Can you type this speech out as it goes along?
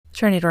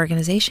Journey to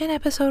Organization,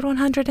 episode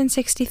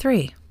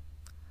 163.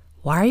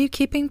 Why are you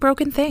keeping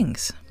broken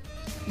things?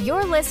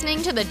 You're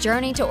listening to the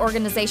Journey to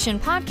Organization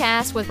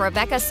podcast with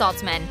Rebecca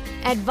Saltzman.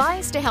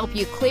 Advice to help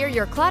you clear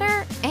your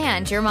clutter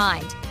and your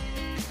mind.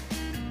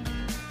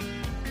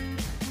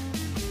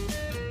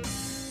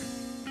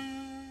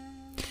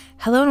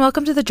 Hello and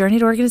welcome to the Journey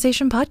to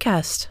Organization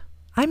podcast.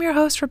 I'm your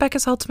host, Rebecca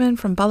Saltzman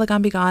from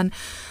Balagan Began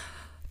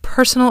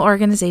Personal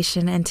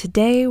Organization, and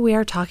today we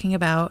are talking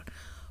about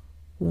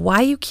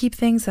why you keep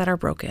things that are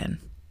broken.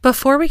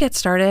 Before we get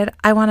started,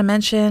 I want to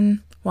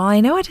mention, while I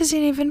know it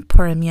isn't even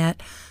Purim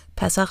yet,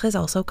 Pesach is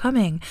also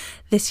coming.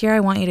 This year I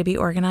want you to be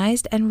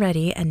organized and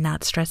ready and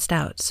not stressed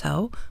out.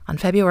 So, on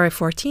February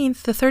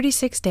 14th, the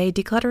 36-day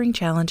decluttering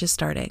challenge is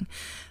starting.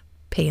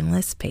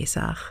 Painless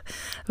Pesach.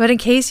 But in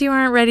case you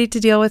aren't ready to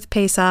deal with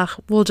Pesach,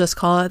 we'll just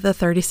call it the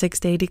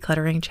 36-day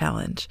decluttering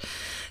challenge.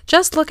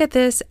 Just look at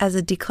this as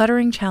a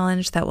decluttering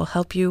challenge that will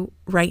help you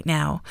right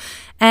now.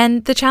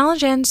 And the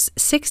challenge ends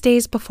 6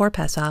 days before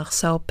Pesach,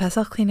 so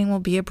Pesach cleaning will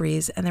be a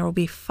breeze, and there will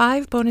be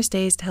 5 bonus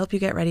days to help you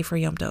get ready for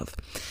Yom Tov.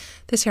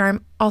 This year,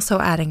 I'm also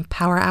adding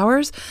Power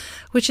Hours,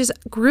 which is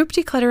group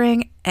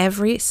decluttering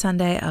every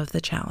Sunday of the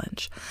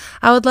challenge.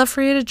 I would love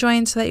for you to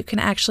join so that you can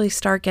actually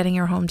start getting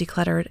your home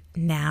decluttered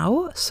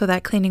now, so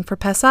that cleaning for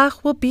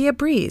Pesach will be a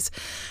breeze.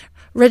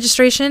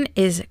 Registration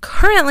is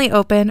currently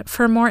open.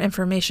 For more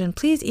information,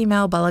 please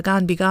email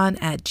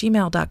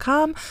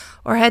balaganbegan@gmail.com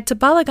or head to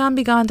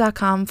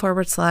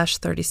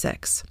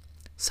balaganbegan.com/36.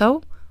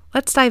 So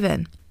let's dive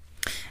in.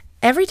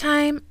 Every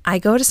time I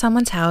go to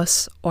someone's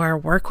house or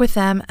work with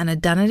them and a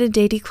done it a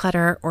day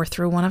declutter or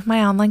through one of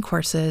my online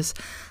courses,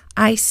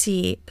 I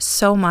see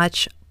so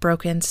much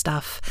broken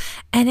stuff,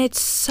 and it's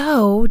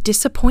so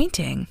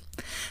disappointing.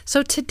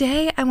 So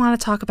today I want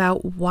to talk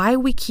about why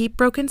we keep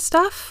broken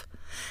stuff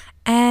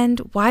and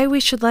why we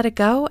should let it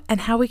go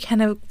and how we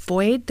can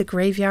avoid the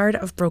graveyard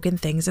of broken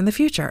things in the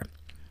future.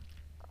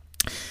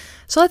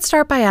 So let's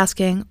start by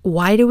asking,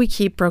 why do we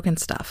keep broken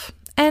stuff?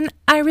 And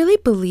I really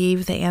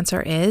believe the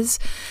answer is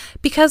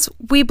because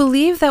we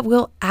believe that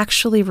we'll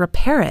actually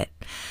repair it.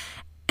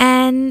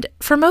 And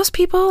for most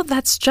people,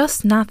 that's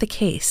just not the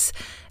case.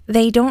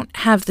 They don't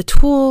have the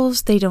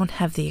tools, they don't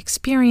have the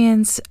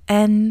experience,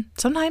 and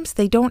sometimes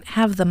they don't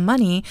have the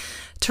money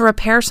to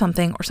repair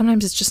something, or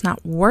sometimes it's just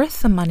not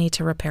worth the money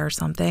to repair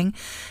something.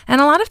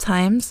 And a lot of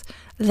times,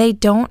 they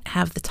don't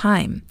have the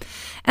time.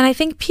 And I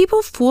think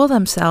people fool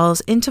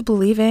themselves into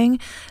believing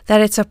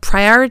that it's a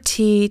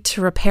priority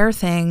to repair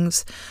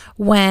things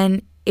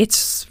when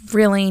it's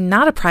really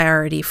not a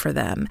priority for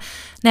them.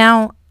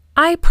 Now,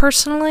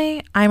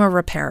 I'm a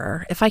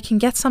repairer. If I can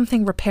get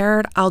something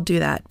repaired, I'll do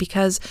that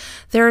because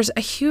there's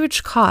a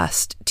huge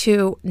cost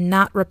to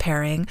not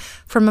repairing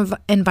from an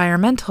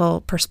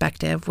environmental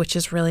perspective, which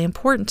is really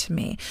important to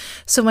me.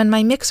 So when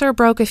my mixer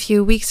broke a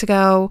few weeks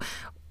ago,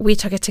 we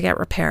took it to get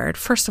repaired.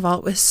 First of all,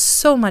 it was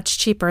so much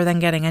cheaper than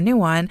getting a new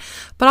one,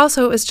 but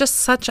also it was just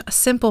such a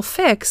simple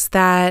fix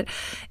that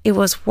it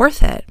was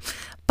worth it.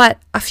 But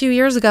a few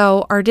years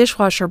ago, our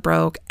dishwasher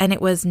broke and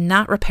it was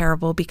not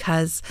repairable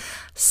because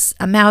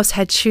a mouse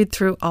had chewed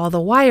through all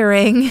the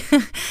wiring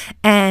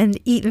and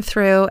eaten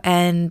through,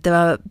 and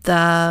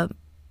the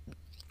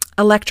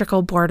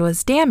electrical board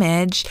was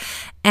damaged.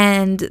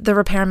 And the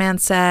repairman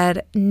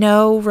said,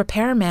 no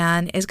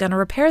repairman is going to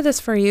repair this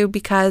for you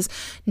because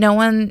no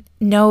one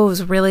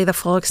knows really the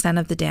full extent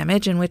of the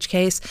damage, in which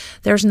case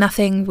there's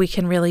nothing we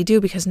can really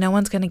do because no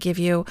one's going to give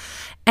you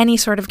any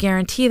sort of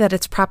guarantee that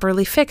it's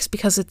properly fixed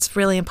because it's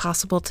really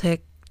impossible to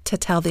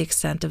tell the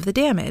extent of the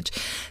damage.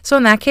 So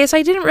in that case,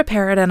 I didn't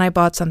repair it and I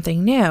bought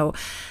something new.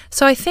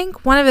 So I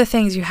think one of the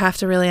things you have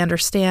to really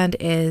understand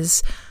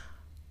is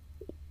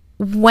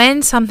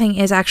when something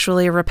is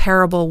actually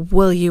repairable,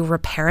 will you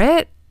repair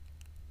it?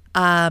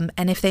 And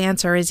if the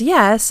answer is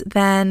yes,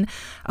 then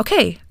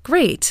okay,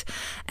 great.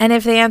 And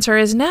if the answer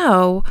is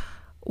no,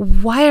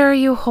 why are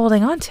you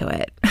holding on to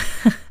it?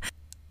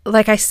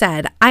 Like I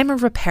said, I'm a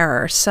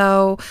repairer.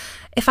 So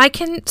if I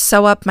can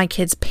sew up my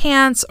kids'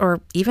 pants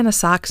or even a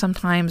sock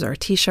sometimes or a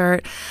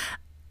t-shirt,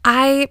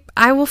 I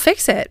will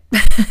fix it.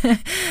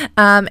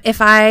 If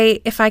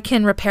I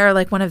can repair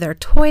like one of their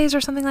toys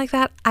or something like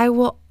that, I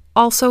will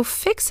also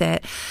fix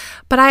it.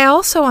 But I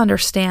also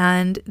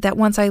understand that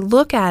once I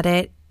look at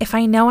it, if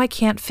I know I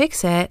can't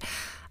fix it,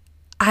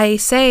 I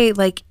say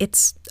like,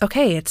 it's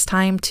okay, it's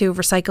time to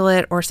recycle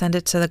it or send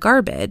it to the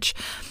garbage.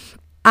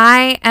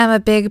 I am a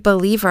big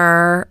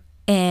believer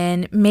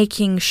in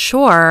making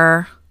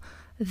sure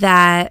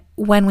that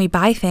when we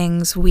buy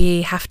things,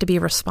 we have to be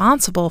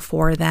responsible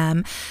for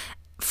them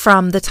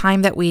from the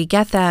time that we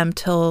get them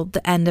till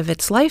the end of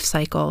its life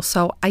cycle.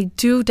 So I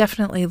do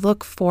definitely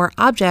look for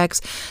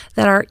objects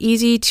that are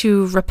easy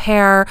to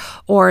repair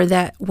or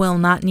that will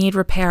not need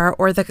repair,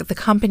 or the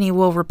company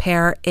will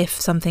repair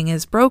if something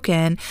is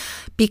broken,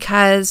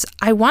 because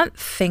I want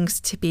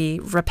things to be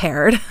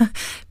repaired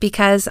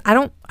because I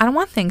don't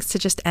want things to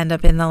just end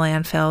up in the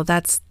landfill.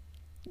 That's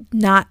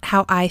not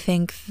how I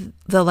think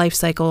the life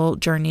cycle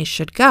journey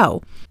should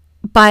go.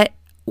 But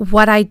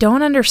what I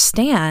don't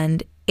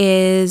understand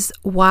is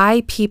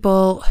why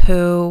people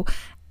who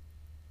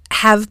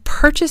have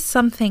purchased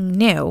something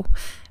new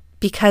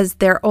because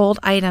their old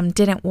item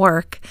didn't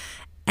work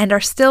and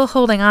are still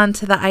holding on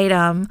to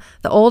the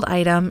old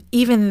item,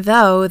 even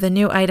though the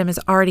new item is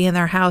already in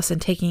their house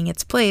and taking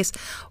its place,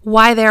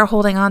 why they're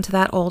holding on to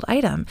that old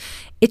item.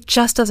 It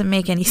just doesn't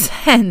make any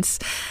sense,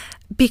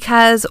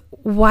 because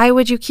why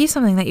would you keep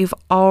something that you've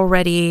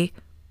already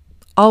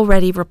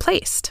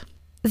replaced?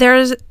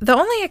 There's the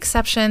only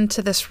exception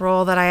to this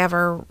rule that I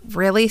ever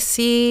really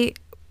see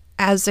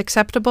as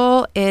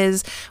acceptable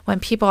is when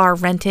people are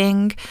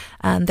renting.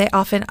 They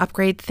often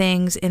upgrade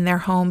things in their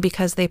home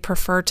because they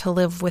prefer to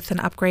live with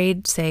an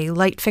upgrade, say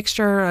light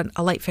fixture,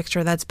 a light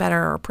fixture that's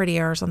better or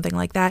prettier or something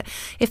like that,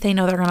 if they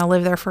know they're going to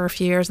live there for a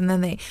few years, and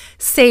then they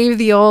save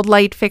the old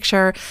light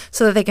fixture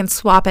so that they can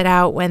swap it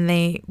out when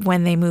they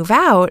move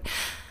out.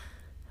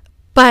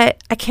 But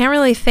I can't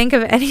really think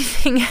of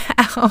anything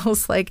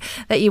else like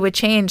that you would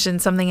change in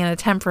something in a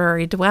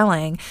temporary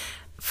dwelling.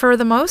 For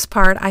the most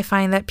part, I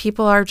find that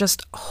people are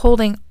just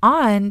holding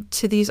on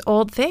to these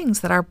old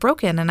things that are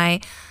broken. And I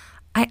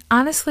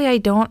honestly, I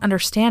don't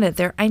understand it.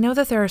 I know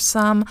that there is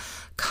some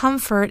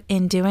comfort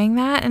in doing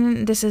that.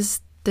 And this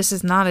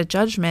is not a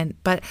judgment,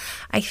 but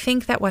I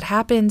think that what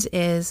happens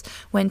is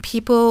when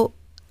people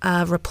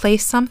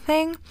replace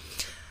something,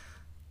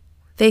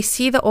 they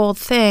see the old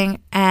thing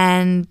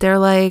and they're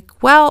like,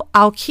 well,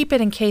 I'll keep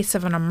it in case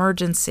of an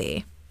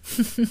emergency.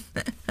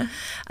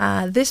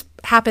 This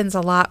happens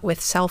a lot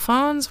with cell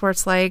phones, where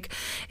it's like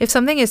if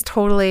something is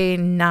totally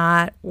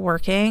not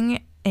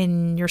working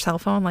in your cell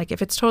phone, like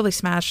if it's totally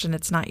smashed and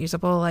it's not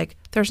usable, like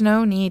there's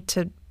no need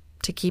to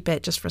keep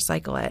it, just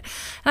recycle it.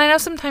 And I know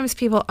sometimes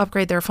people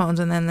upgrade their phones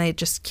and then they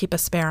just keep a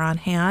spare on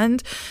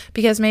hand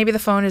because maybe the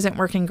phone isn't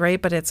working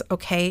great, but it's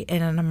okay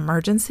in an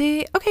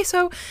emergency. Okay,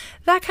 so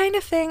that kind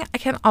of thing I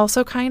can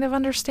also kind of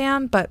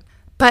understand, but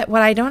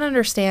what I don't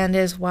understand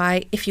is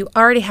why, if you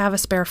already have a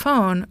spare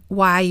phone,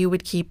 why you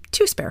would keep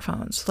two spare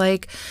phones.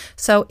 Like,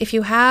 so if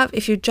you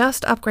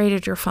just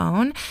upgraded your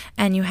phone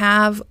and you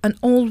have an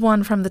old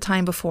one from the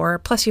time before,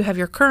 plus you have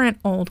your current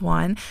old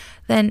one,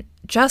 then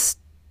just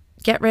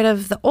get rid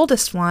of the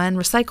oldest one,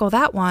 recycle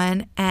that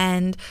one,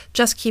 and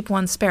just keep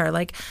one spare.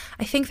 Like,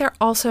 I think there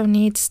also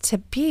needs to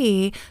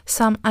be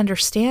some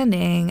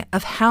understanding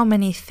of how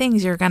many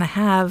things you're going to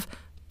have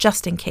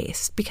just in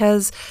case,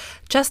 because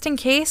just in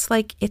case,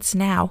 like, it's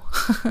now.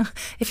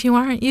 If you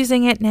aren't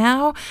using it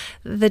now,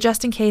 the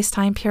just in case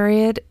time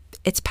period,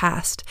 it's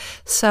past.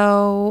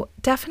 So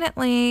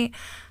definitely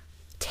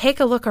take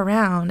a look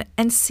around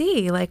and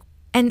see, like,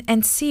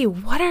 and see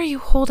what are you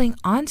holding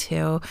on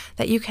to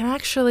that you can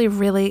actually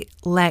really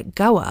let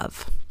go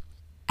of.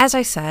 As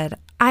I said,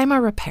 I'm a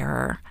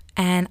repairer,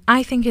 and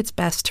I think it's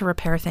best to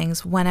repair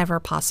things whenever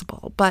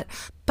possible. But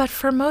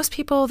for most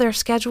people, their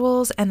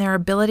schedules and their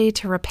ability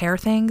to repair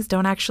things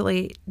don't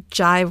actually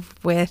jive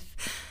with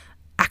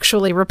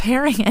actually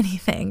repairing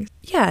anything.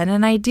 Yeah, in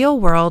an ideal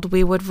world,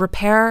 we would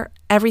repair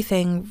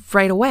everything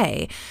right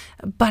away.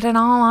 But in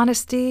all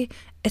honesty,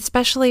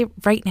 especially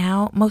right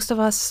now, most of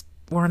us,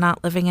 we're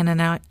not living in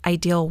an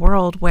ideal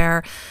world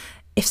where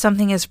if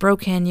something is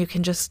broken, you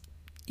can just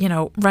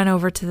run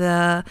over to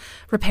the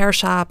repair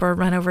shop or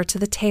run over to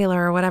the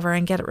tailor or whatever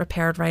and get it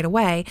repaired right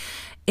away.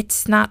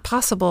 It's not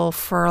possible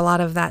for a lot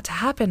of that to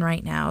happen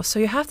right now. So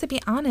you have to be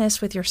honest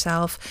with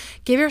yourself,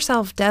 give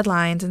yourself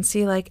deadlines and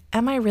see, like,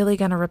 am I really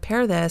going to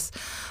repair this?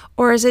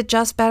 Or is it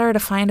just better to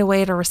find a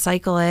way to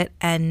recycle it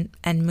and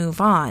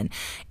move on?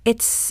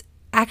 It's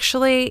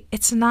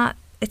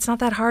not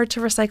that hard to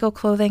recycle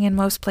clothing in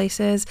most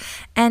places.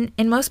 And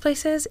in most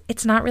places,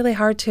 it's not really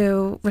hard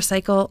to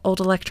recycle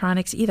old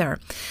electronics either.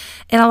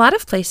 In a lot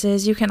of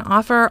places, you can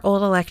offer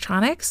old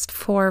electronics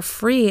for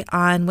free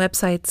on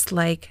websites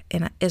like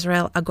in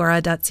Israel,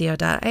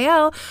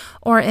 agora.co.il,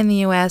 or in the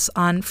US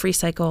on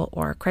FreeCycle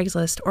or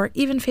Craigslist or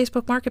even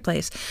Facebook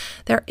Marketplace.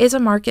 There is a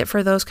market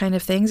for those kind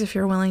of things if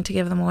you're willing to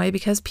give them away,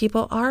 because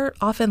people are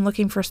often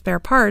looking for spare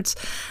parts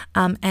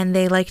and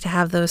they like to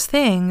have those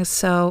things.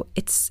 So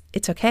it's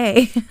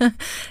okay.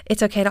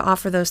 It's okay to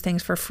offer those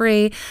things for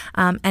free,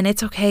 and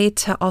it's okay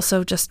to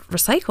also just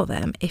recycle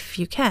them if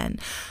you can.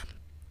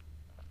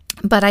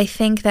 But I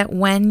think that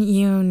when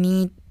you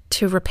need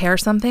to repair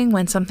something,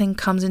 when something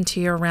comes into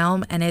your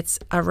realm and it's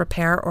a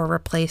repair or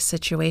replace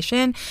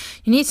situation,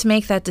 you need to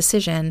make that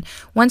decision.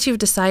 Once you've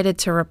decided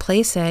to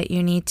replace it,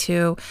 you need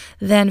to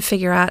then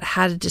figure out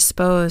how to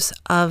dispose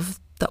of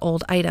the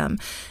old item.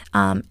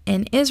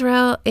 In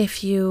Israel,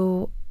 if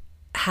you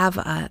have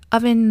an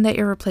oven that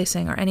you're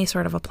replacing or any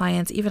sort of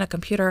appliance, even a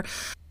computer,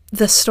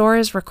 the store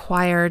is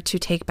required to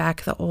take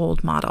back the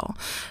old model.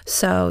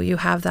 So you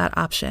have that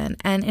option.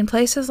 And in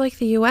places like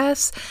the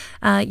US,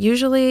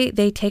 usually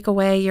they take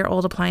away your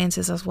old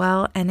appliances as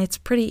well. And it's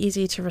pretty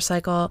easy to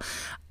recycle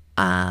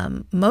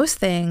most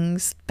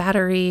things,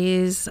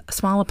 batteries,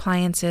 small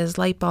appliances,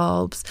 light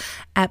bulbs,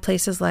 at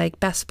places like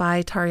Best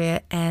Buy,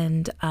 Target,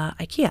 and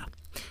IKEA.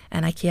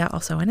 And IKEA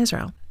also in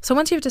Israel. So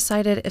once you've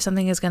decided if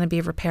something is going to be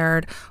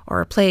repaired or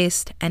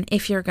replaced, and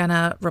if you're going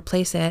to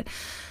replace it,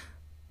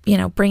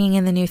 bringing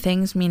in the new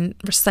things mean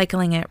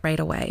recycling it right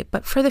away.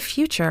 But for the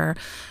future,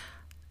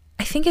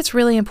 I think it's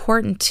really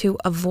important to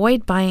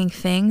avoid buying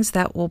things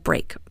that will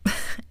break.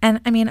 And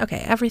I mean,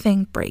 okay,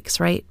 everything breaks,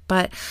 right?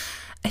 But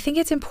I think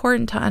it's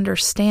important to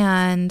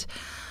understand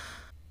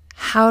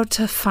how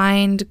to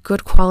find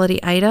good quality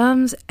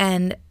items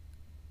and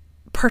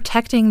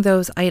protecting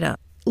those items.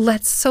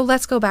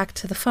 Let's go back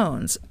to the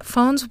phones.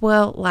 Phones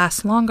will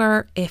last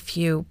longer if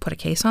you put a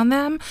case on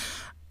them.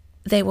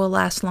 They will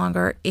last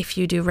longer if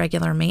you do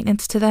regular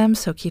maintenance to them,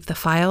 so keep the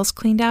files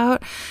cleaned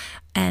out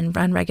and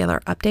run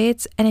regular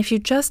updates. And if you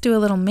just do a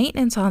little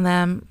maintenance on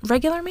them,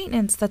 regular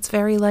maintenance that's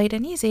very light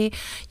and easy,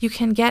 you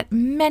can get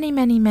many,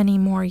 many, many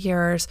more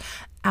years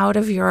out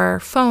of your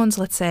phones,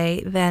 let's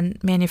say, than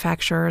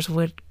manufacturers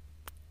would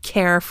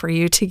care for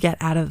you to get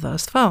out of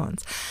those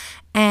phones.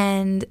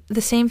 And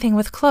the same thing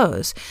with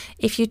clothes.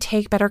 If you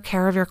take better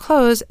care of your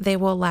clothes, they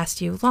will last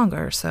you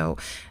longer. So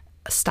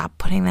stop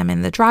putting them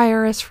in the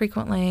dryer as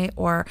frequently,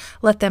 or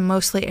let them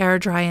mostly air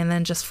dry and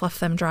then just fluff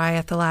them dry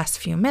at the last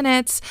few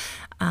minutes.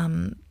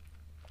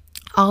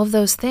 All of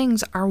those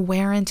things are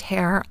wear and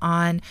tear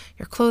on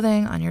your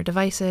clothing, on your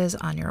devices,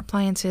 on your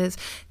appliances.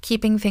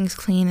 Keeping things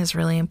clean is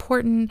really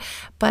important,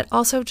 but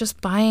also just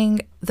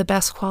buying the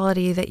best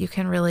quality that you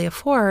can really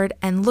afford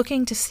and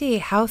looking to see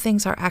how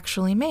things are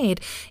actually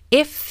made,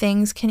 if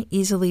things can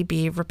easily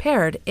be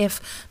repaired, if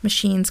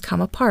machines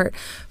come apart.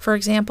 For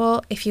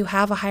example, if you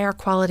have a higher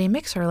quality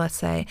mixer, let's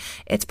say,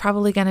 it's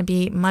probably going to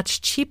be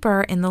much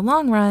cheaper in the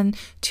long run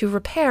to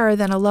repair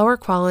than a lower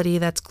quality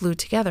that's glued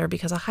together,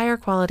 because a higher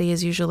quality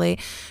is usually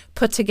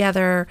put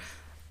together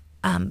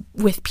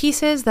with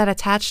pieces that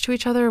attach to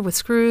each other with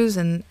screws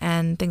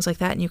and things like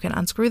that, and you can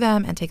unscrew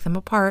them and take them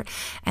apart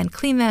and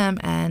clean them,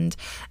 and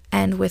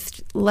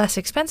with less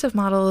expensive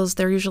models,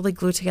 they're usually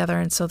glued together,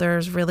 and so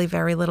there's really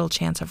very little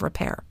chance of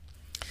repair.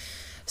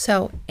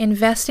 So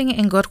investing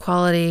in good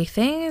quality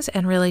things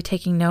and really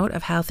taking note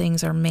of how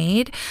things are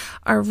made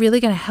are really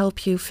going to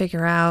help you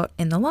figure out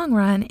in the long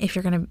run if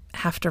you're going to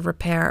have to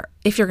repair,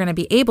 if you're going to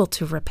be able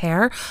to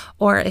repair,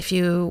 or if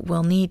you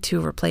will need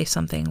to replace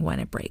something when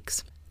it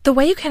breaks. The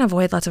way you can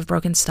avoid lots of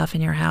broken stuff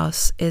in your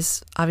house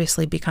is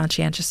obviously be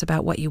conscientious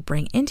about what you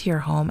bring into your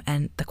home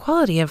and the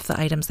quality of the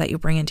items that you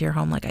bring into your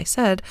home, like I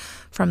said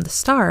from the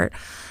start.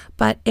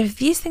 But if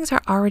these things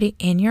are already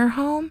in your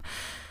home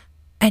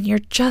and you're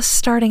just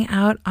starting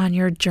out on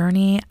your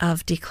journey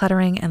of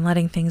decluttering and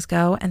letting things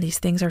go, and these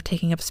things are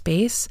taking up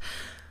space,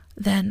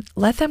 then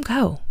let them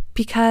go.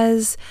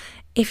 Because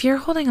if you're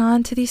holding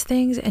on to these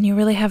things and you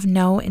really have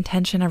no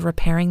intention of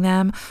repairing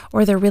them,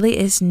 or there really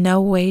is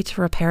no way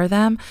to repair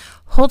them,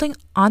 holding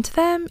onto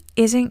them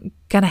isn't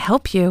going to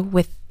help you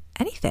with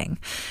anything.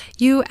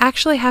 You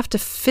actually have to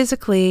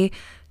physically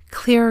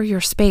clear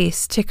your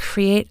space to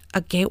create a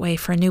gateway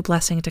for a new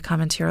blessing to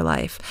come into your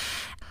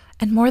life.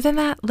 And more than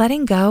that,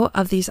 letting go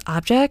of these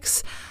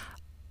objects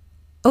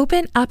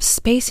open up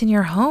space in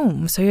your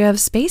home so you have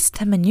space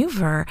to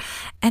maneuver,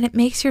 and it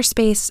makes your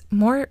space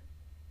more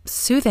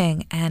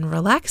soothing and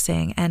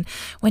relaxing. And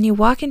when you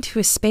walk into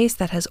a space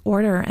that has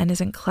order and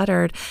isn't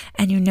cluttered,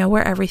 and you know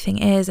where everything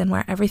is and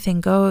where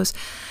everything goes,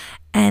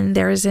 and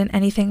there isn't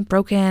anything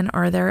broken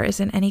or there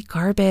isn't any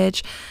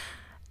garbage,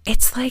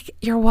 it's like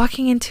you're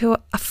walking into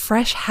a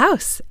fresh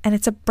house, and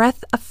it's a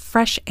breath of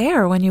fresh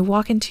air when you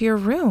walk into your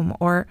room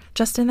or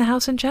just in the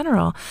house in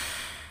general,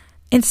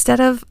 instead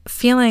of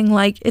feeling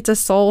like it's a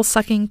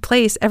soul-sucking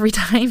place every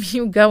time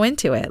you go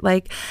into it.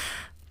 Like,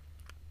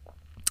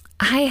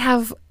 I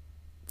have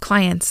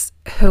clients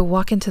who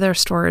walk into their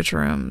storage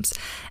rooms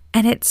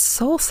and it's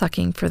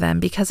soul-sucking for them,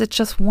 because it's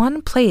just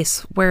one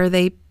place where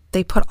they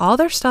put all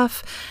their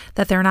stuff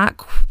that they're not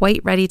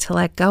quite ready to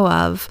let go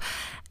of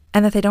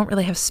and that they don't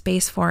really have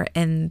space for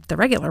in the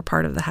regular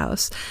part of the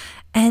house.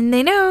 And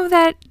they know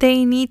that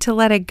they need to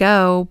let it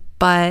go,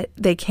 but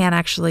they can't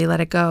actually let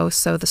it go.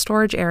 So the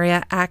storage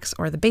area acts,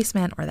 or the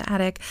basement or the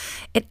attic,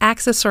 it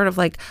acts as sort of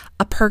like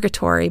a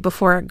purgatory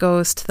before it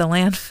goes to the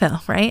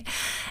landfill, right?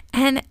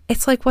 And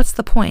it's like, what's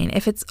the point?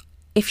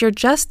 If you're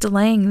just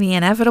delaying the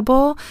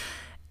inevitable,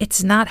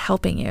 it's not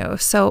helping you.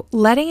 So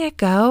letting it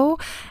go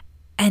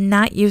and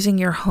not using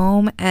your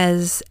home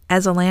as a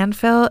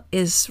landfill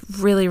is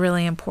really,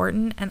 really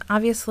important. And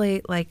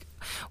obviously, like,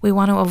 we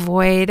want to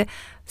avoid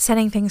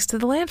sending things to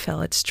the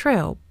landfill. It's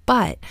true.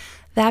 But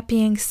that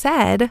being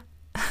said,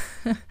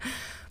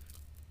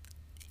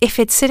 if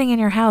it's sitting in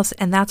your house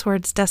and that's where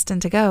it's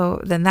destined to go,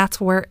 then that's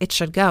where it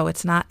should go.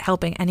 It's not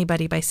helping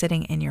anybody by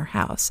sitting in your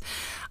house.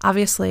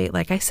 Obviously,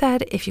 like I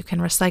said, if you can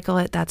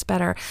recycle it, that's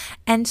better.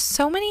 And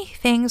so many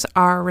things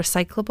are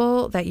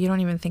recyclable that you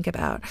don't even think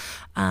about.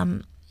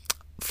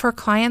 For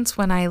clients,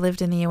 when I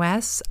lived in the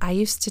US, I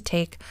used to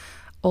take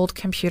old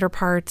computer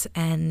parts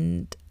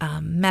and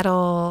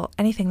metal,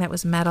 anything that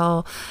was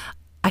metal,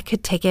 I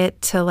could take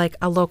it to like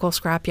a local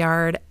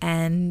scrapyard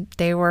and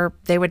they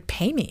would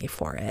pay me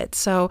for it.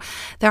 So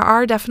there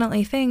are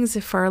definitely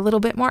things for a little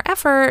bit more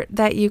effort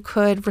that you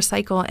could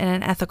recycle in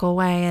an ethical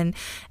way and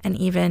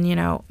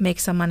even, make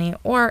some money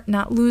or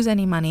not lose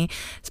any money,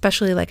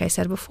 especially like I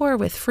said before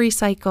with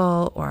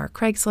FreeCycle or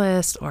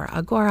Craigslist or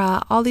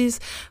Agora. All these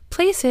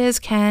places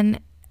can,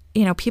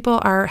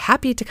 people are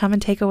happy to come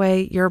and take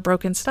away your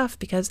broken stuff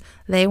because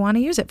they want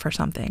to use it for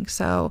something.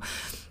 So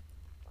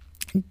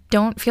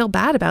don't feel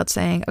bad about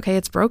saying, okay,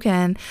 it's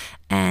broken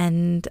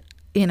and,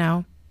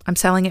 I'm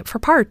selling it for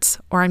parts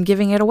or I'm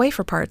giving it away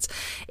for parts.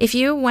 If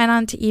you went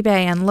onto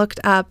eBay and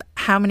looked up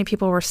how many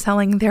people were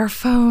selling their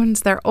phones,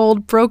 their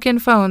old broken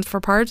phones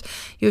for parts,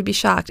 you would be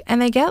shocked. And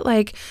they get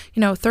like,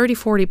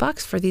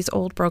 $30-$40 for these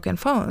old broken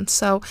phones.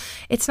 So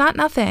it's not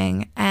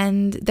nothing.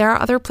 And there are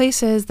other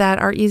places that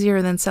are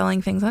easier than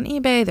selling things on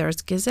eBay.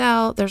 There's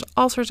Gazelle. There's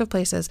all sorts of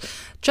places.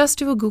 Just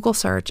do a Google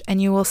search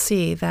and you will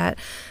see that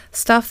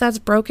stuff that's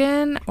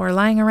broken or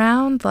lying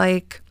around,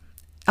 like,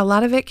 a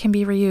lot of it can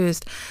be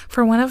reused.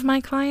 For one of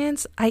my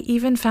clients, I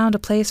even found a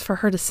place for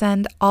her to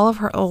send all of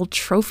her old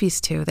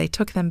trophies to. They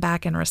took them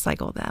back and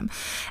recycled them.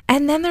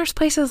 And then there's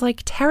places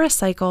like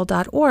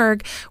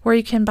TerraCycle.org where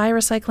you can buy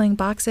recycling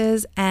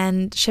boxes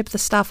and ship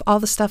all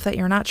the stuff that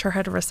you're not sure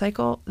how to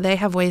recycle. They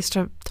have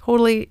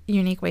totally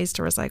unique ways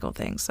to recycle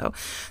things. So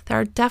there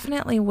are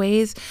definitely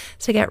ways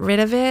to get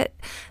rid of it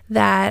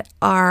that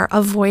are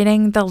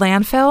avoiding the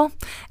landfill.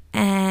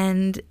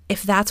 And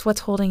if that's what's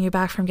holding you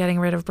back from getting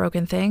rid of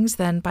broken things,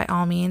 then by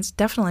all means,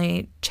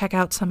 definitely check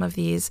out some of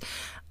these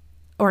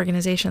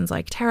organizations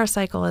like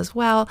TerraCycle as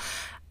well.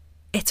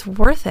 It's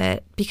worth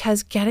it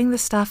because getting the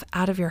stuff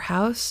out of your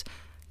house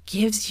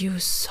gives you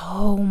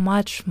so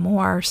much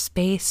more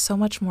space, so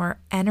much more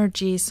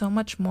energy, so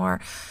much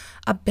more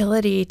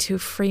ability to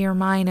free your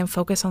mind and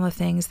focus on the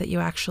things that you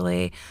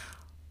actually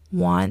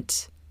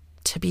want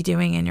to be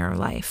doing in your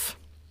life.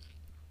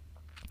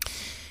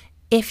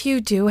 If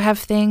you do have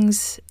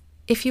things,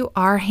 if you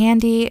are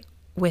handy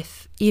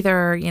with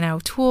either,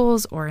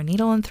 tools or a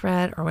needle and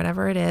thread or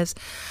whatever it is,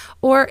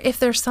 or if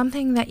there's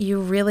something that you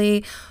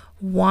really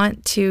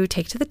want to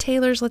take to the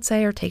tailors, let's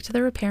say, or take to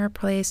the repair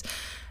place,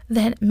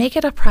 then make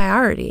it a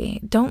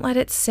priority. Don't let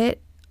it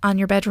sit on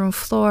your bedroom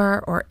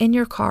floor or in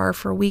your car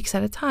for weeks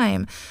at a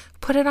time.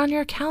 Put it on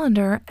your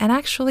calendar and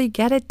actually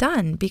get it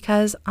done,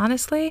 because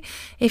honestly,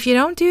 if you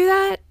don't do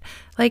that,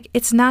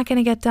 it's not going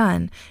to get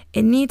done.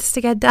 It needs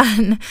to get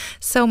done.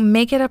 So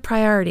make it a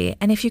priority.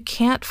 And if you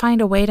can't find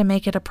a way to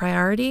make it a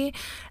priority,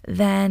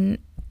 then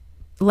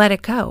let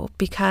it go,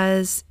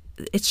 because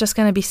it's just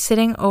going to be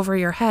sitting over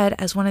your head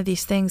as one of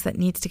these things that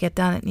needs to get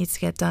done. It needs to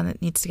get done.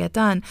 It needs to get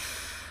done.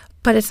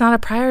 But it's not a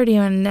priority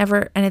and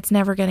it's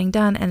never getting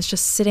done, and it's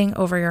just sitting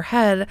over your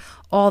head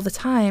all the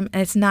time,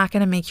 and it's not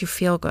going to make you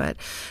feel good.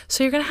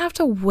 So you're going to have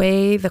to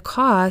weigh the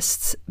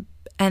costs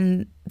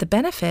and the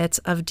benefits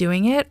of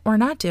doing it or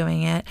not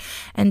doing it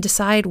and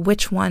decide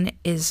which one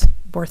is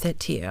worth it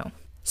to you.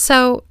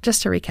 So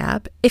just to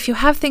recap, if you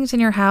have things in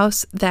your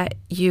house that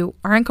you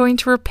aren't going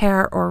to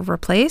repair or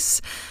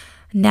replace,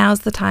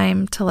 now's the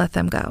time to let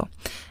them go.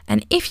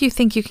 And if you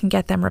think you can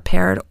get them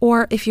repaired,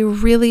 or if you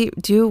really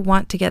do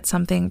want to get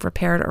something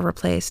repaired or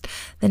replaced,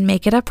 then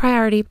make it a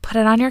priority. Put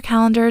it on your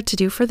calendar to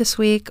do for this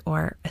week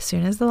or as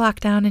soon as the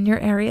lockdown in your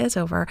area is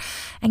over,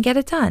 and get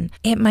it done.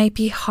 It might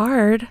be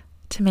hard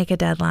to make a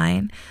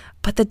deadline,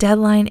 but the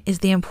deadline is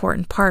the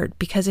important part,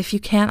 because if you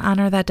can't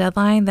honor that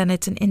deadline, then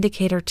it's an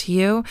indicator to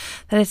you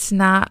that it's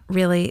not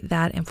really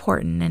that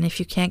important. And if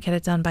you can't get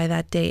it done by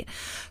that date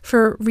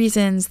for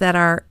reasons that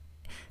are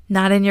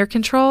not in your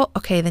control,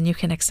 okay, then you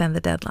can extend the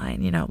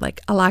deadline,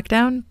 like a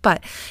lockdown.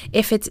 But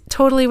if it's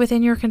totally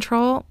within your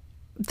control,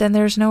 then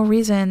there's no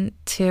reason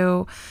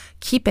to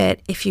keep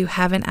it if you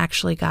haven't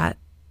actually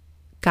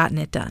gotten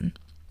it done.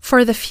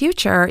 For the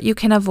future, you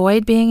can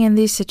avoid being in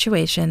these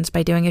situations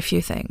by doing a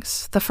few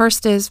things. The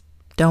first is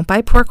don't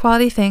buy poor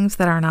quality things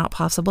that are not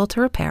possible to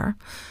repair.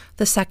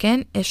 The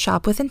second is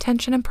shop with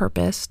intention and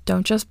purpose.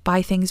 Don't just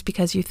buy things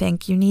because you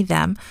think you need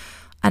them.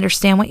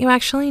 Understand what you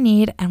actually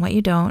need and what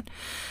you don't.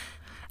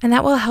 And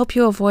that will help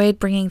you avoid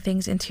bringing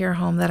things into your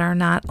home that are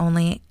not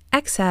only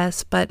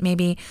excess, but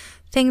maybe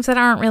things that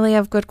aren't really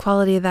of good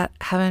quality, that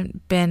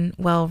haven't been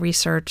well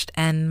researched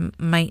and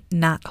might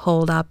not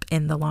hold up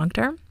in the long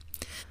term.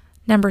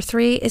 Number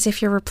 3 is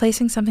if you're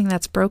replacing something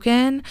that's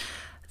broken,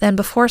 then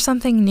before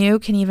something new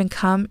can even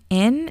come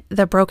in,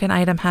 the broken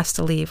item has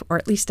to leave, or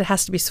at least it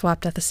has to be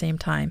swapped at the same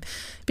time.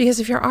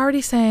 Because if you're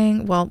already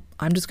saying, well,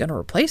 I'm just going to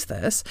replace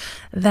this,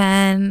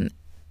 then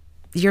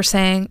you're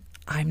saying,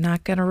 I'm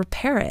not going to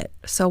repair it.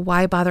 So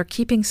why bother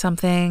keeping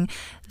something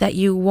that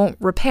you won't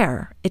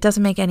repair? It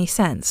doesn't make any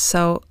sense.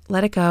 So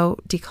let it go,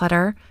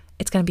 declutter.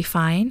 It's going to be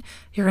fine.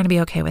 You're going to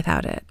be okay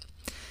without it.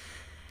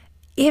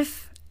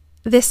 If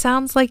this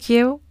sounds like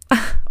you,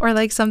 or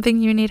like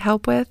something you need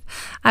help with,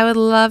 I would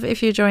love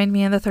if you joined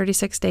me in the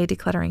 36-day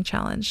decluttering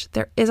challenge.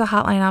 There is a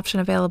hotline option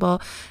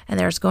available, and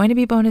there's going to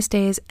be bonus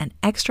days and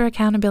extra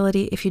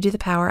accountability if you do the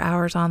power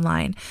hours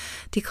online,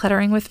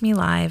 decluttering with me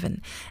live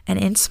and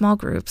in small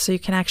groups so you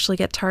can actually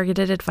get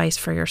targeted advice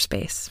for your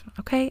space.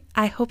 Okay?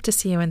 I hope to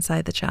see you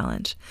inside the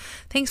challenge.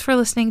 Thanks for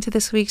listening to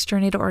this week's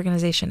Journey to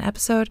Organization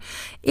episode.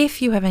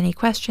 If you have any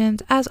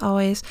questions, as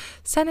always,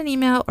 send an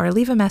email or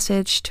leave a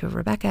message to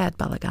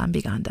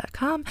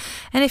Rebecca@balagonbegon.com.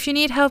 And if you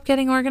need help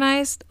getting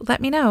organized,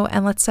 let me know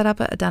and let's set up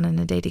a done in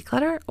a day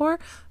declutter or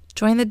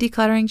join the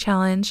decluttering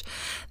challenge.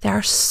 There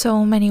are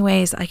so many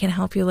ways I can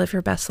help you live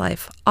your best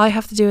life. All you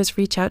have to do is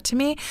reach out to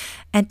me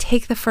and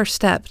take the first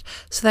step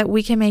so that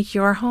we can make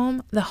your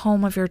home the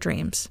home of your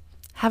dreams.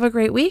 Have a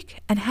great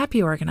week and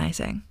happy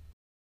organizing.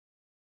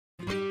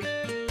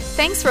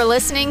 Thanks for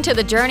listening to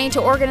the Journey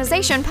to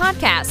Organization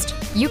podcast.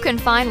 You can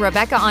find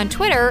Rebecca on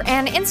Twitter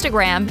and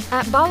Instagram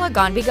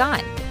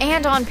 @balagonbegon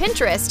and on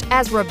Pinterest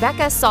as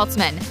Rebecca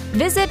Saltzman.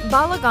 Visit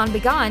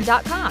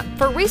balagonbegon.com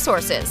for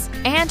resources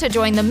and to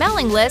join the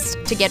mailing list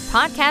to get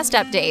podcast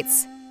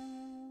updates.